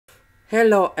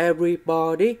Hello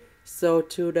everybody. So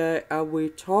today I will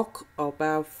talk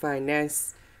about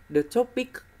finance. The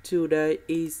topic today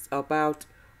is about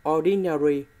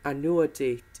ordinary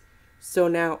annuity. So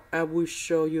now I will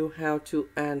show you how to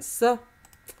answer.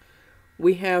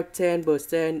 We have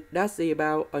 10%, that's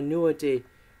about annuity,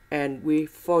 and with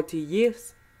 40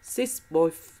 years,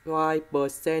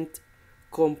 6.5%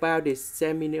 compounded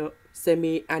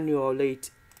semi-annually.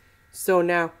 So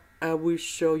now I will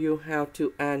show you how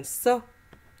to answer.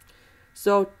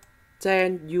 So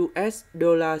 10 US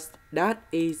dollars, that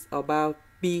is about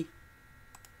B.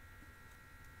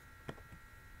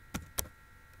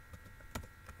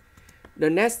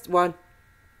 The next one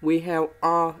we have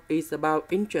R is about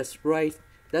interest rate,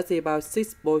 that's about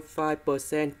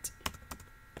 6.5%.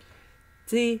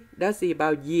 T, that's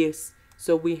about years,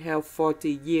 so we have 40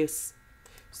 years.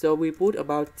 So we put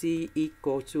about T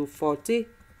equal to 40.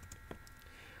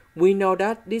 We know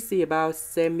that this is about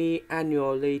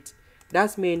semi-annually.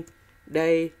 That means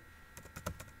they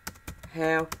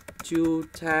have 2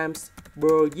 times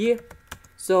per year.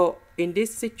 So in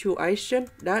this situation,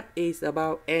 that is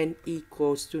about n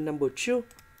equals to number 2.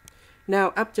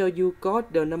 Now after you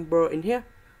got the number in here,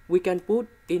 we can put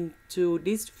into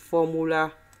this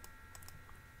formula.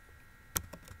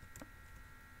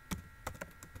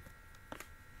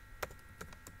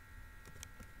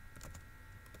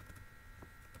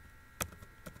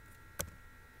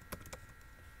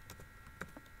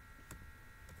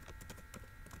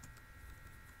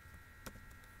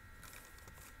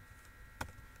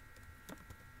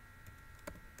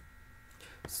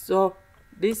 So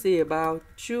this is about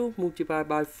 2 multiplied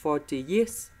by 40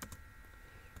 years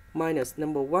minus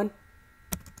number 1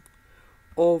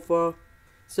 over,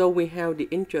 so we have the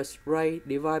interest rate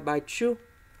divided by 2.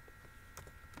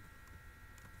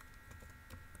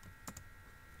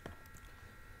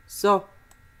 So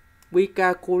we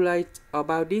calculate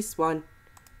about this one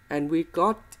and we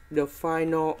got the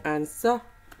final answer.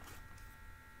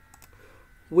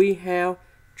 We have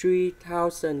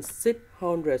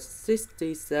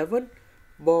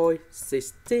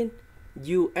 3,667.16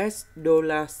 US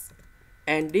dollars,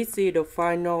 and this is the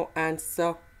final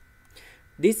answer.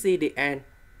 This is the end.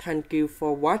 Thank you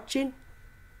for watching.